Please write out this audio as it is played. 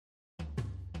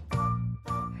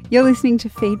You're listening to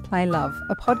Feed, Play, Love,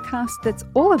 a podcast that's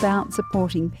all about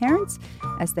supporting parents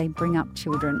as they bring up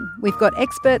children. We've got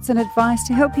experts and advice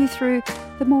to help you through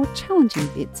the more challenging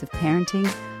bits of parenting.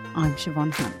 I'm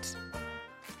Siobhan Hunt.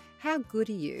 How good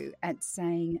are you at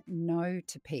saying no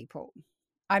to people?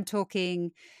 I'm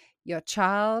talking your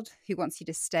child who wants you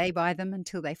to stay by them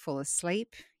until they fall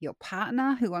asleep, your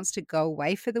partner who wants to go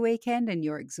away for the weekend and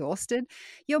you're exhausted,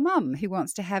 your mum who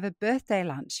wants to have a birthday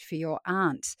lunch for your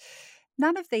aunt.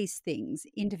 None of these things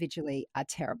individually are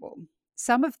terrible.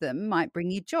 Some of them might bring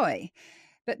you joy.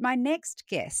 But my next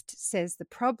guest says the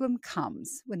problem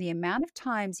comes when the amount of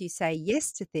times you say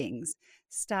yes to things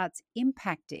starts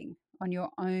impacting on your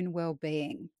own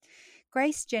well-being.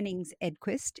 Grace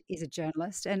Jennings-Edquist is a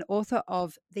journalist and author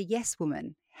of The Yes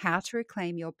Woman, How to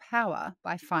Reclaim Your Power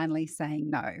by Finally Saying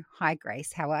No. Hi,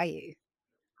 Grace. How are you?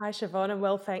 Hi, Siobhan. I'm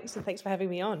well, thanks. And thanks for having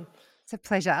me on. It's a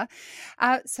pleasure.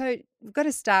 So we've got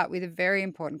to start with a very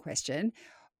important question.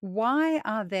 Why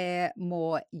are there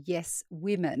more yes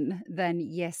women than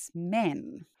yes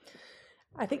men?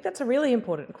 I think that's a really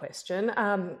important question.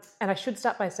 And I should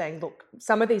start by saying, look,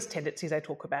 some of these tendencies I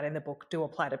talk about in the book do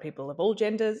apply to people of all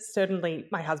genders. Certainly,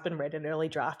 my husband read an early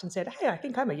draft and said, hey, I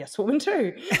think I'm a yes woman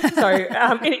too. So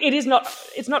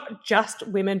it's not just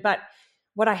women, but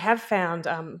what I have found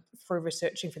through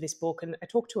researching for this book, and I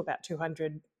talked to about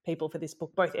 200 people for this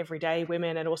book, both everyday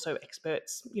women and also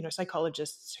experts,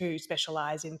 psychologists who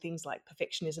specialize in things like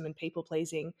perfectionism and people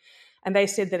pleasing. And they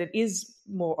said that it is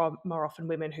more often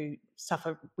women who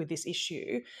suffer with this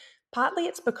issue. Partly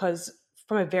it's because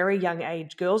from a very young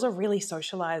age, girls are really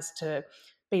socialized to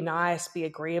be nice, be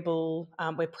agreeable.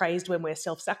 We're praised when we're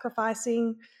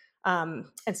self-sacrificing. And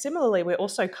similarly, we're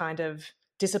also kind of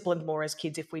disciplined more as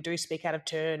kids if we do speak out of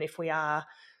turn, if we are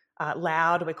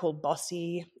loud, we're called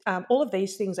bossy. All of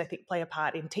these things, I think, play a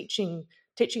part in teaching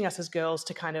us as girls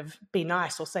to kind of be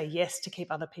nice or say yes to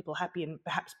keep other people happy and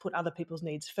perhaps put other people's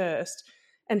needs first.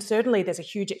 And certainly there's a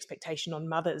huge expectation on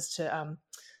mothers to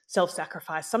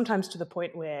self-sacrifice, sometimes to the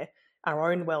point where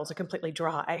our own wells are completely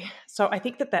dry. So I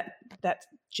think that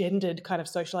gendered kind of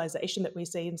socialization that we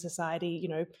see in society,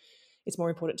 it's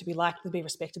more important to be liked than be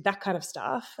respected. That kind of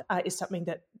stuff is something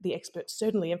that the experts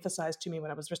certainly emphasised to me when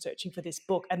I was researching for this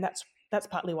book. And that's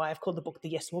partly why I've called the book The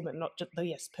Yes Woman, not just The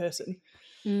Yes Person.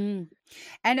 Mm.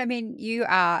 And I mean, you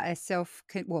are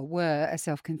were a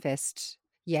self-confessed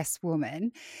yes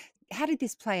woman. How did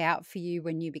this play out for you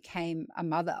when you became a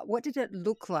mother? What did it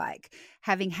look like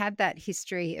having had that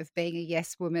history of being a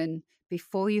yes woman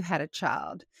before you had a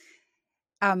child?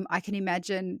 I can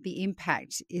imagine the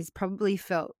impact is probably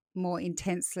felt more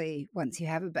intensely once you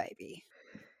have a baby.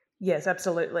 Yes,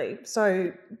 absolutely.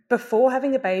 So before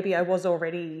having a baby, I was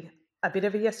already a bit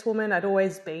of a yes woman. I'd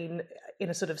always been in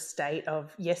a sort of state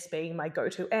of yes being my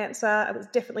go-to answer. I was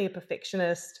definitely a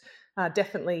perfectionist,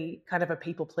 definitely kind of a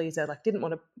people pleaser. I didn't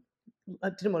want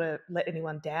to let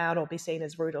anyone down or be seen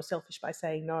as rude or selfish by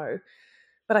saying no.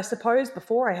 But I suppose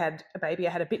before I had a baby,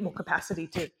 I had a bit more capacity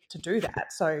to do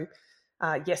that. So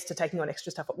yes to taking on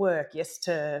extra stuff at work, yes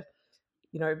to,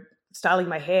 styling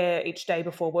my hair each day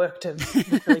before work to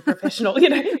look really professional,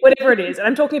 whatever it is. And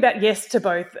I'm talking about yes to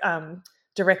both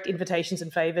direct invitations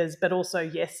and favors, but also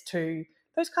yes to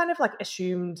those kind of like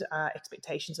assumed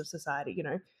expectations of society,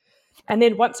 And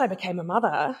then once I became a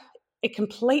mother, it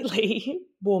completely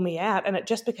wore me out and it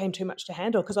just became too much to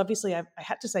handle because obviously I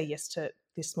had to say yes to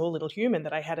this small little human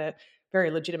that I had a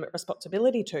very legitimate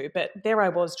responsibility to. But there I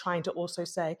was trying to also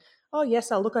say, oh,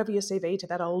 yes, I'll look over your CV to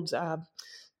that old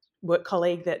work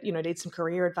colleague that, needs some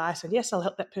career advice. And yes, I'll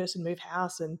help that person move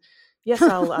house. And yes,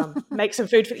 I'll make some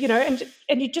food for, and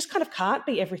you just kind of can't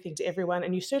be everything to everyone.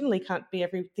 And you certainly can't be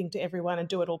everything to everyone and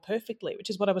do it all perfectly,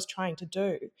 which is what I was trying to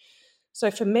do.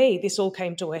 So for me, this all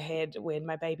came to a head when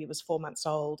my baby was 4 months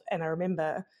old. And I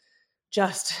remember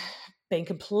just being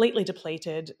completely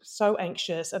depleted, so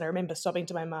anxious. And I remember sobbing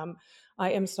to my mum,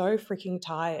 I am so freaking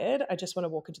tired. I just want to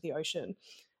walk into the ocean.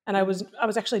 And I was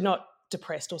actually not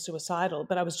depressed or suicidal,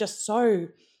 but I was just so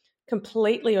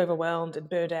completely overwhelmed and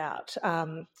burnt out.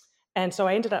 And so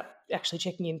I ended up actually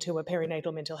checking into a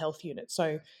perinatal mental health unit.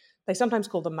 So they sometimes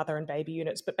call them mother and baby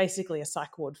units, but basically a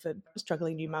psych ward for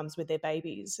struggling new mums with their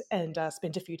babies, and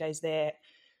spent a few days there,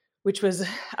 which was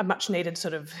a much needed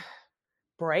sort of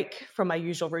break from my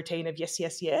usual routine of yes,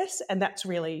 yes, yes. And that's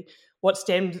really what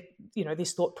stemmed,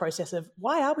 this thought process of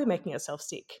why are we making ourselves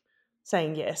sick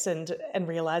saying yes, and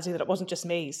realizing that it wasn't just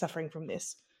me suffering from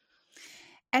this.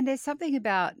 And there's something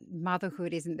about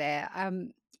motherhood, isn't there?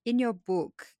 In your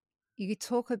book, you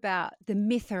talk about the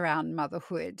myth around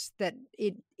motherhood, that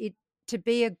it to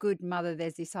be a good mother,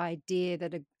 there's this idea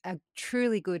that a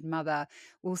truly good mother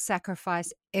will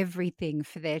sacrifice everything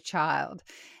for their child.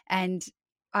 And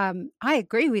I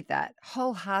agree with that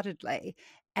wholeheartedly.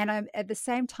 And I'm at the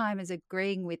same time as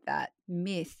agreeing with that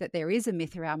myth, that there is a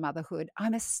myth around motherhood,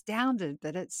 I'm astounded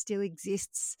that it still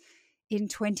exists in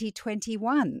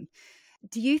 2021.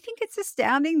 Do you think it's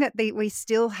astounding that we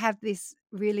still have this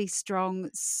really strong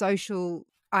social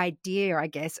idea, I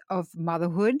guess, of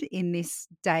motherhood in this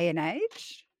day and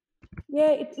age?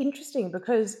 Yeah, it's interesting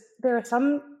because there are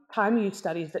some time use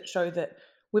studies that show that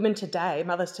women today,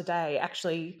 mothers today,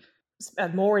 actually are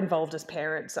more involved as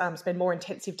parents, spend more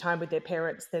intensive time with their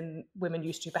parents than women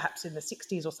used to, perhaps in the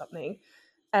 60s or something.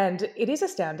 And it is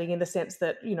astounding in the sense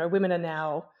that, women are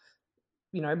now,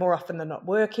 more often than not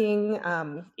working,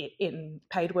 in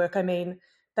paid work, I mean.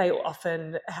 They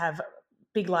often have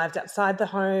big lives outside the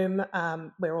home.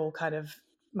 We're all kind of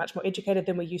much more educated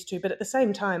than we used to. But at the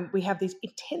same time, we have these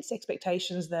intense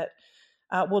expectations that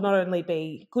will not only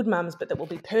be good mums, but that will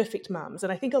be perfect mums.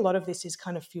 And I think a lot of this is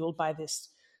kind of fueled by the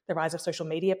rise of social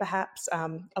media, perhaps.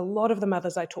 A lot of the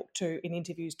mothers I talked to in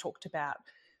interviews talked about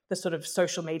the sort of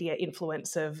social media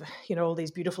influence of, all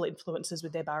these beautiful influencers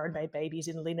with their bar-and-made babies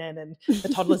in linen, and the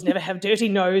toddlers never have dirty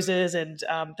noses, and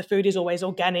the food is always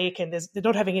organic, and they're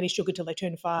not having any sugar till they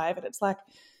turn 5. And it's like,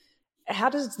 how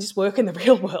does this work in the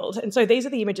real world? And so these are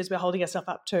the images we're holding ourselves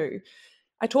up to.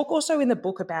 I talk also in the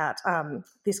book about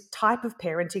this type of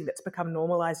parenting that's become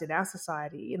normalized in our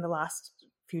society in the last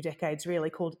few decades, really,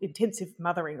 called intensive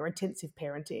mothering or intensive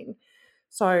parenting.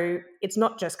 So it's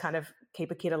not just kind of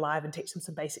keep a kid alive and teach them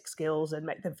some basic skills and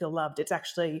make them feel loved. It's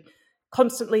actually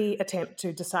constantly attempt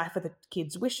to decipher the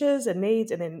kid's wishes and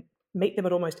needs and then meet them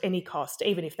at almost any cost,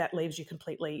 even if that leaves you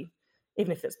completely,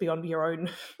 even if it's beyond your own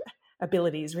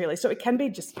abilities, really. So it can be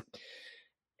just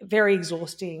very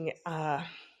exhausting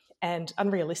and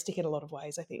unrealistic in a lot of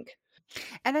ways, I think.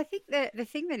 And I think that the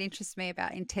thing that interests me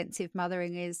about intensive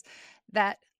mothering is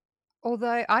that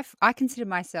although I consider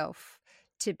myself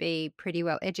to be pretty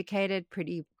well educated,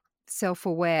 pretty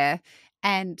self-aware,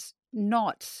 and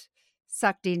not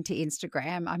sucked into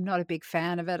Instagram. I'm not a big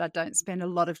fan of it. I don't spend a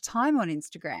lot of time on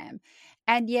Instagram.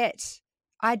 And yet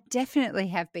I definitely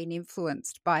have been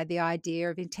influenced by the idea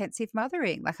of intensive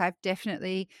mothering. Like, I've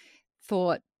definitely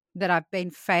thought that I've been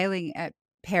failing at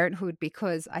parenthood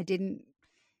because I didn't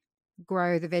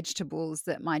grow the vegetables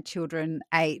that my children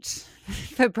ate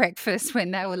for breakfast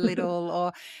when they were little,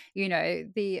 or,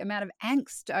 the amount of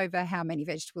angst over how many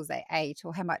vegetables they ate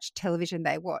or how much television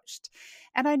they watched.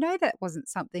 And I know that wasn't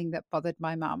something that bothered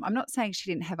my mum. I'm not saying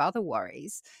she didn't have other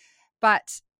worries,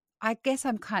 but I guess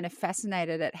I'm kind of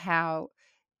fascinated at how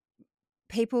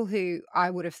people who I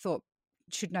would have thought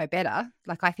should know better,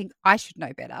 like I think I should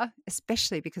know better,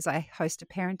 especially because I host a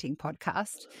parenting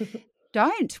podcast,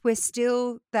 don't. We're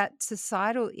still, that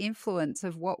societal influence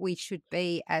of what we should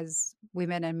be as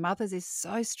women and mothers is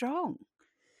so strong.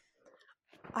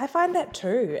 I find that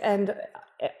too. And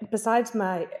despite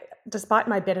my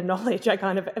better knowledge, I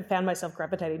kind of found myself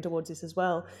gravitating towards this as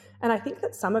well. And I think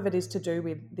that some of it is to do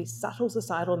with these subtle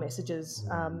societal messages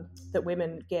that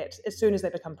women get as soon as they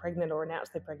become pregnant or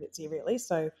announce their pregnancy, really.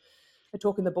 So I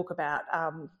talk in the book about,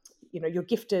 you're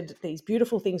gifted these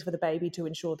beautiful things for the baby to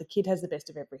ensure the kid has the best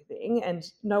of everything. And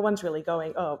no one's really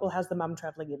going, oh, well, how's the mum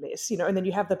traveling in this? And then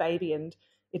you have the baby and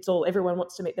everyone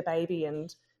wants to meet the baby,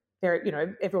 and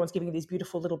everyone's giving these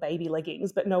beautiful little baby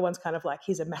leggings, but no one's kind of like,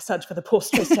 here's a massage for the poor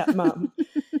stressed out mum.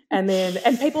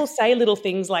 And people say little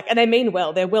things like, and they mean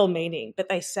well, they're well meaning, but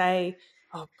they say,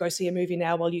 oh, go see a movie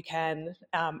now while you can.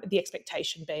 The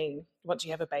expectation being once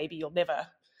you have a baby, you'll never,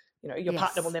 your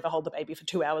partner will never hold the baby for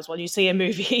 2 hours while you see a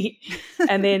movie.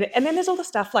 and then there's all the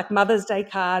stuff like Mother's Day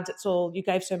cards. It's all, you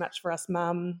gave so much for us,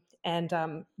 mum, and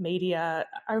media.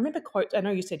 I remember quote, I know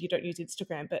you said you don't use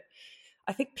Instagram, but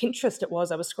I think Pinterest it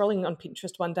was. I was scrolling on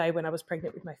Pinterest one day when I was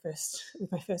pregnant with my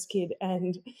first kid,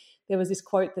 and there was this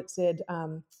quote that said,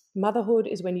 motherhood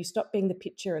is when you stop being the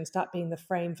picture and start being the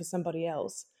frame for somebody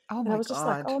else. Oh my and I was God. just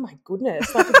like, oh my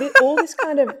goodness. Like there's all this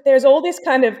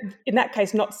kind of, in that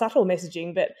case, not subtle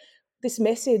messaging, but this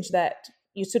message that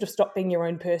you sort of stop being your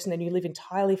own person and you live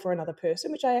entirely for another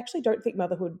person, which I actually don't think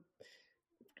motherhood,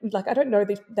 like, I don't know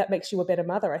that makes you a better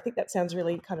mother. I think that sounds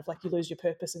really kind of like you lose your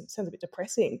purpose, and it sounds a bit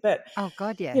depressing. But, oh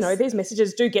God, yes. These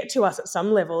messages do get to us at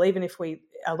some level, even if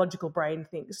our logical brain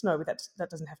thinks, no, that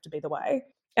doesn't have to be the way.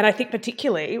 And I think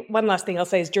particularly, one last thing I'll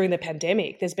say is during the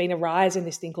pandemic, there's been a rise in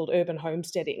this thing called urban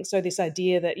homesteading. So this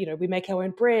idea that, we make our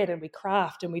own bread and we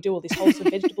craft and we do all this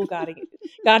wholesome vegetable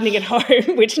gardening at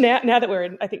home, which now that we're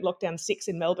in, I think, lockdown 6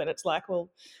 in Melbourne, it's like, well,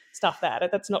 stuff that.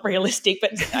 That's not realistic.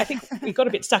 But I think we got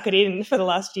a bit suckered in for the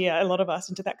last year, a lot of us,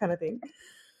 into that kind of thing.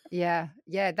 Yeah,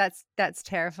 that's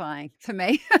terrifying for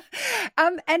me.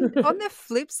 And on the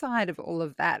flip side of all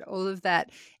of that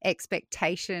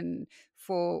expectation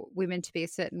for women to be a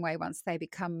certain way once they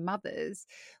become mothers,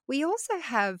 we also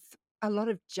have a lot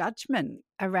of judgment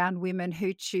around women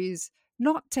who choose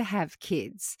not to have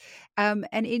kids. And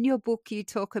in your book, you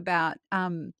talk about,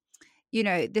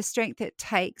 the strength it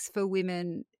takes for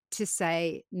women to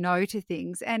say no to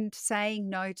things, and saying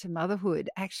no to motherhood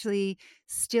actually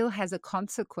still has a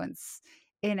consequence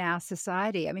in our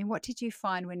society. I mean, what did you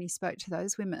find when you spoke to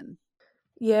those women?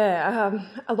 Yeah,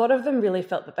 a lot of them really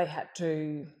felt that they had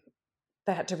to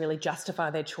really justify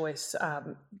their choice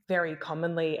very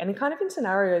commonly, and kind of in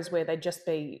scenarios where they'd just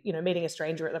be, meeting a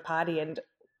stranger at a party, and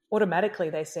automatically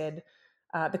they said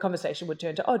the conversation would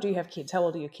turn to, "Oh, do you have kids? How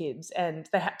old are your kids?" And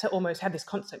they had to almost have this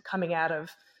constant coming out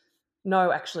of,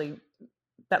 "No, actually,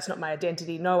 that's not my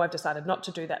identity. No, I've decided not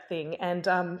to do that thing."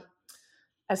 And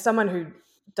as someone who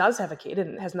does have a kid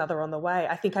and has another on the way,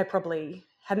 I think I probably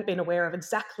hadn't been aware of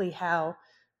exactly how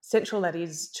central that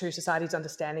is to society's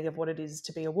understanding of what it is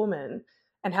to be a woman,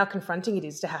 and how confronting it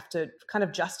is to have to kind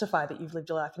of justify that you've lived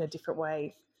your life in a different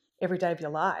way every day of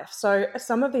your life. So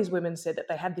some of these women said that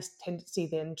they had this tendency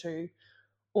then to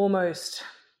almost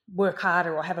work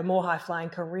harder or have a more high-flying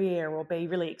career or be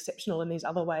really exceptional in these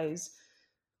other ways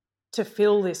to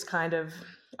fill this kind of,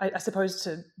 I suppose,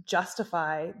 to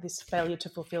justify this failure to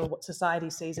fulfill what society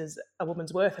sees as a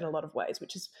woman's worth in a lot of ways,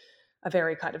 which is a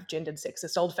very kind of gendered,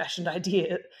 sexist, old-fashioned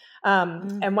idea.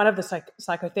 And one of the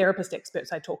psychotherapist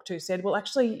experts I talked to said, well,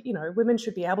 actually, women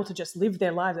should be able to just live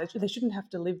their lives. They shouldn't have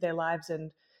to live their lives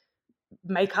and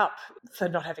make up for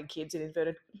not having kids, in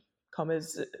inverted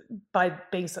commas, by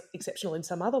being exceptional in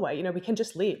some other way. We can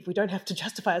just live. We don't have to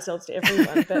justify ourselves to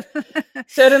everyone. But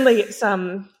certainly it's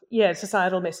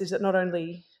societal message that not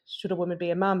only should a woman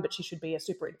be a mum, but she should be a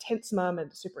super intense mum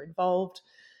and super involved.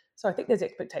 So I think there's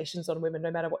expectations on women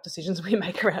no matter what decisions we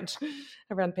make around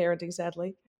parenting,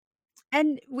 sadly.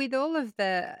 And with all of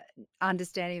the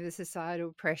understanding of the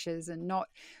societal pressures and not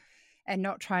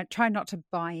try not to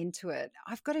buy into it,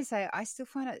 I've got to say I still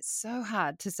find it so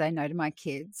hard to say no to my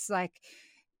kids. Like,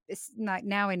 it's like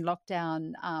now in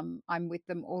lockdown, I'm with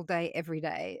them all day, every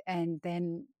day, and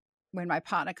then when my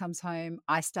partner comes home,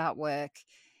 I start work,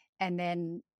 and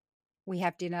then we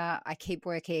have dinner, I keep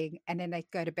working, and then they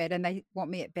go to bed and they want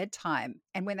me at bedtime.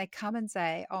 And when they come and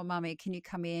say, "Oh, mummy, can you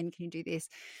come in? Can you do this?"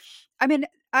 I mean,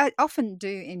 I often do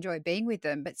enjoy being with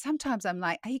them, but sometimes I'm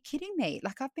like, "Are you kidding me?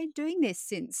 Like, I've been doing this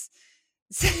since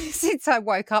since I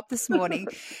woke up this morning.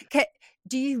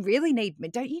 Do you really need me?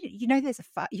 Don't you? There's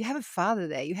you have a father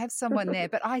there, you have someone there."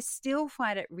 But I still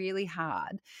find it really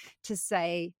hard to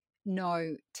say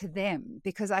no to them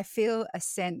because I feel a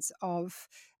sense of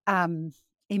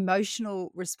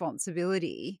emotional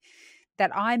responsibility,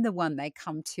 that I'm the one they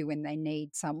come to when they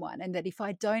need someone, and that if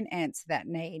I don't answer that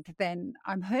need, then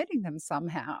I'm hurting them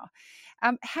somehow.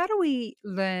 How do we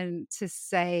learn to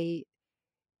say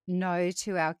no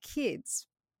to our kids?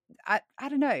 I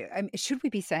don't know. Should we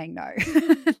be saying no?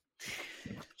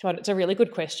 John, it's a really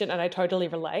good question, and I totally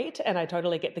relate, and I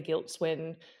totally get the guilt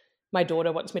when my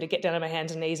daughter wants me to get down on my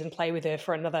hands and knees and play with her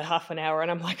for another half an hour. And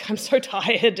I'm like, I'm so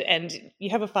tired. And you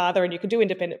have a father and you can do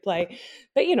independent play.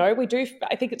 But, we do,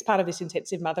 I think it's part of this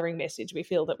intensive mothering message. We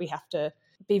feel that we have to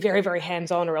be very, very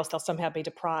hands-on or else they'll somehow be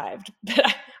deprived.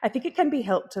 But I think it can be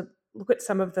helped to look at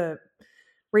some of the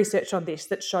research on this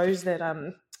that shows that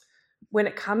when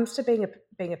it comes to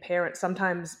being a parent,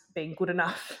 sometimes being good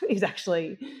enough is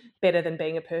actually better than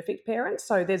being a perfect parent.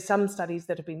 So there's some studies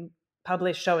that have been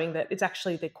published showing that it's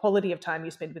actually the quality of time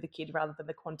you spend with a kid rather than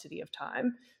the quantity of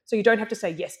time. So you don't have to say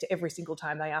yes to every single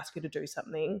time they ask you to do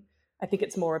something. I think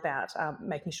it's more about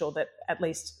making sure that at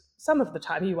least some of the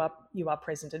time you are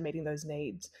present and meeting those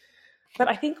needs. But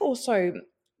I think also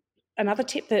another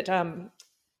tip that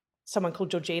someone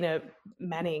called Georgina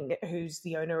Manning, who's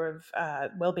the owner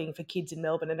of Wellbeing for Kids in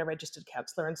Melbourne and a registered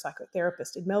counsellor and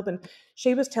psychotherapist in Melbourne,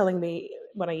 she was telling me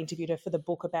when I interviewed her for the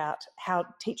book about how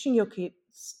teaching your kids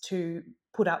to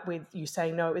put up with you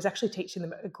saying no is actually teaching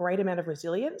them a great amount of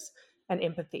resilience and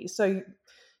empathy. So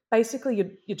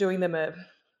basically you're doing them a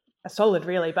solid,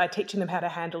 really, by teaching them how to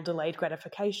handle delayed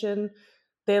gratification.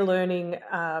 They're learning,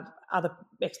 other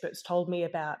experts told me,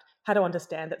 about how to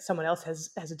understand that someone else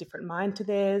has a different mind to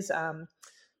theirs.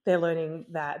 They're learning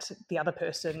that the other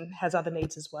person has other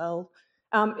needs as well.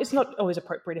 It's not always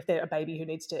appropriate if they're a baby who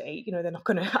needs to eat. They're not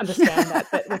going to understand that.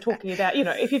 But we're talking about,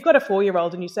 if you've got a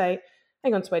 4-year-old and you say,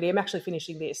 hang on, sweetie, I'm actually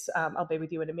finishing this. I'll be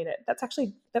with you in a minute. That's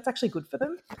actually good for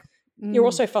them. You're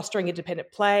also fostering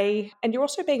independent play, and you're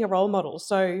also being a role model.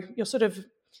 So you're sort of,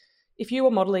 if you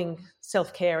were modelling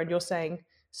self-care and you're saying,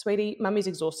 sweetie, mummy's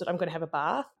exhausted, I'm going to have a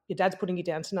bath, your dad's putting you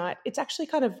down tonight, it's actually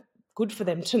kind of good for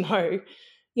them to know,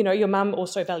 your mum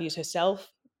also values herself.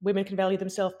 Women can value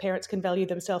themselves, parents can value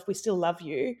themselves. We still love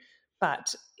you,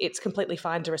 but it's completely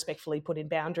fine to respectfully put in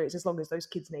boundaries as long as those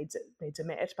kids' needs are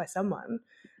met by someone.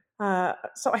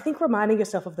 So I think reminding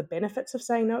yourself of the benefits of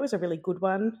saying no is a really good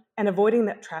one, and avoiding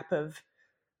that trap of,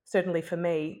 certainly for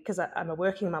me, because I'm a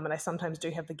working mum and I sometimes do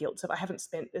have the guilt of I haven't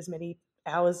spent as many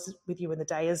hours with you in the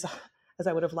day as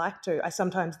I would have liked to. I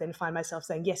sometimes then find myself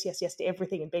saying yes, yes, yes to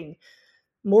everything and being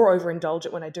more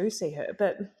overindulgent when I do see her.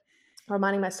 But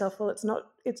reminding myself, well,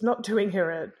 it's not doing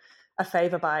her a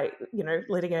favour by,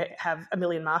 letting her have a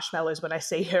million marshmallows when I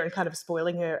see her and kind of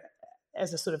spoiling her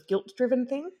as a sort of guilt-driven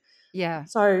thing. Yeah.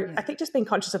 So I think just being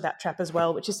conscious of that trap as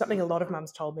well, which is something a lot of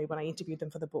mums told me when I interviewed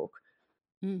them for the book.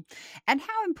 And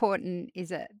how important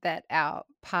is it that our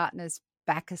partners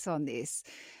back us on this?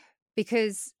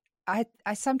 Because I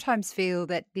sometimes feel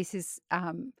that this is,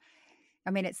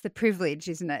 it's the privilege,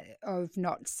 isn't it, of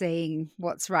not seeing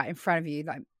what's right in front of you.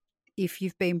 Like, if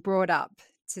you've been brought up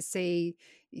to be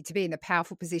in a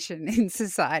powerful position in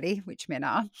society, which men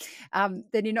are,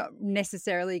 then you're not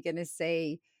necessarily going to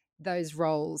see those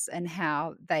roles and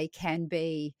how they can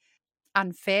be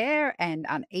unfair and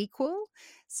unequal.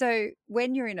 So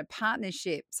when you're in a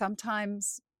partnership,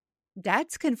 sometimes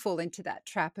dads can fall into that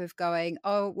trap of going,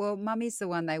 oh, well, mummy's the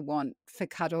one they want for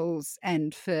cuddles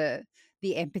and for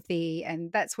the empathy,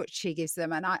 and that's what she gives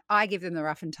them. And I give them the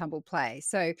rough and tumble play.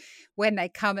 So when they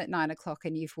come at 9 o'clock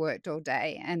and you've worked all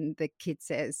day and the kid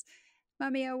says,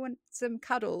 Mummy, I want some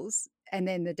cuddles. And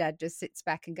then the dad just sits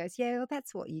back and goes, yeah, well,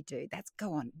 that's what you do.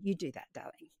 Go on, you do that,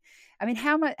 darling. I mean,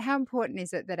 how important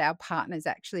is it that our partners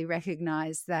actually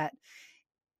recognise that,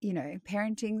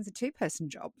 parenting is a two-person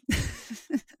job?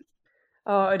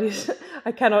 Oh, it is.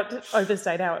 I cannot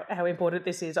overstate how important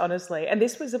this is, honestly. And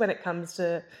this is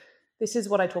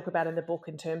what I talk about in the book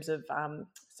in terms of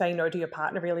saying no to your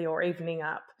partner, really, or evening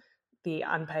up the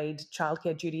unpaid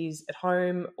childcare duties at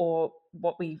home, or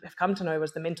what we have come to know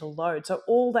as the mental load. So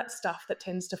all that stuff that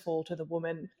tends to fall to the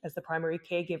woman as the primary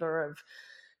caregiver, of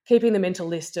keeping the mental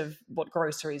list of what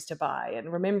groceries to buy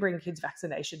and remembering kids'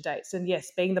 vaccination dates. And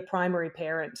yes, being the primary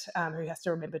parent who has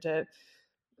to remember to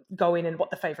go in and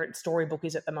what the favourite storybook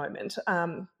is at the moment.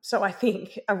 So I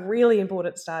think a really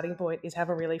important starting point is have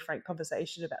a really frank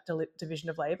conversation about division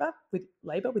of labour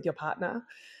with your partner.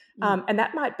 And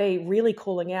that might be really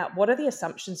calling out what are the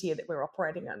assumptions here that we're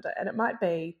operating under. And it might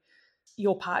be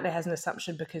your partner has an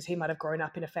assumption because he might have grown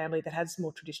up in a family that has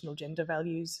more traditional gender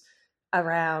values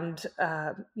around,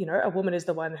 a woman is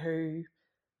the one who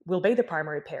will be the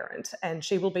primary parent, and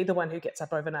she will be the one who gets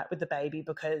up overnight with the baby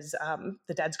because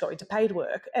the dad's going to paid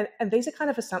work. And these are kind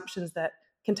of assumptions that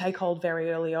can take hold very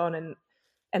early on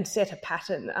and set a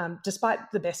pattern, despite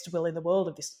the best will in the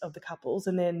world of the couples.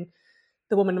 And then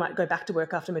the woman might go back to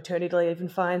work after maternity leave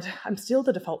and find, I'm still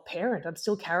the default parent. I'm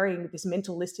still carrying this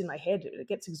mental list in my head. It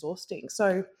gets exhausting.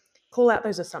 So call out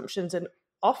those assumptions. And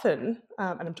often,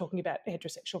 and I'm talking about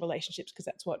heterosexual relationships because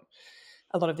that's what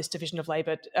a lot of this division of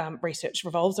labour research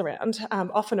revolves around.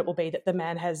 Often it will be that the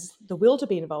man has the will to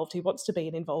be involved. He wants to be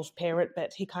an involved parent,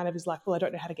 but he kind of is like, well, I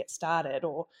don't know how to get started,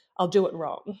 or I'll do it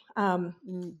wrong.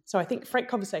 So I think frank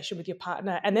conversation with your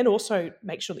partner, and then also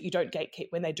make sure that you don't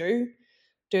gatekeep when they do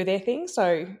their thing.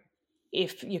 So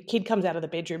if your kid comes out of the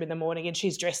bedroom in the morning and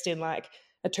she's dressed in like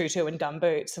a tutu and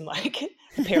gumboots and like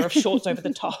a pair of shorts over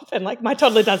the top, and like my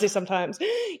toddler does this sometimes,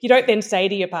 you don't then say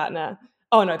to your partner,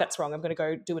 oh no, that's wrong, I'm going to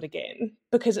go do it again.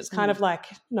 Because it's kind of like,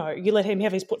 no, you let him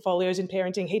have his portfolios in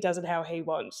parenting, he does it how he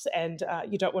wants, and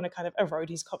you don't want to kind of erode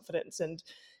his confidence and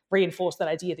reinforce that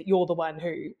idea that you're the one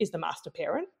who is the master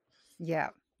parent. Yeah,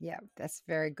 that's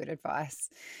very good advice.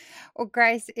 Well,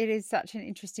 Grace, it is such an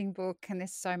interesting book, and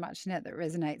there's so much in it that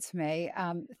resonates for me.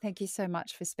 Thank you so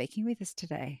much for speaking with us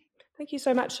today. Thank you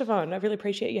so much, Siobhan. I really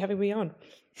appreciate you having me on.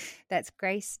 That's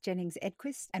Grace Jennings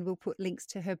Edquist, and we'll put links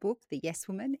to her book, The Yes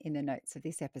Woman, in the notes of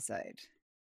this episode.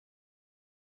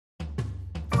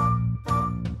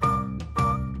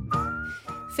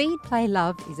 Feed, Play,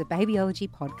 Love is a babyology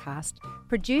podcast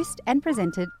produced and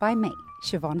presented by me,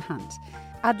 Siobhan Hunt.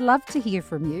 I'd love to hear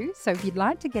from you, so if you'd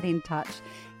like to get in touch,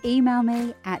 email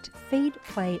me at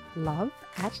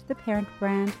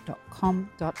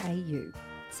feedplaylove@theparentbrand.com.au.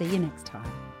 See you next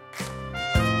time.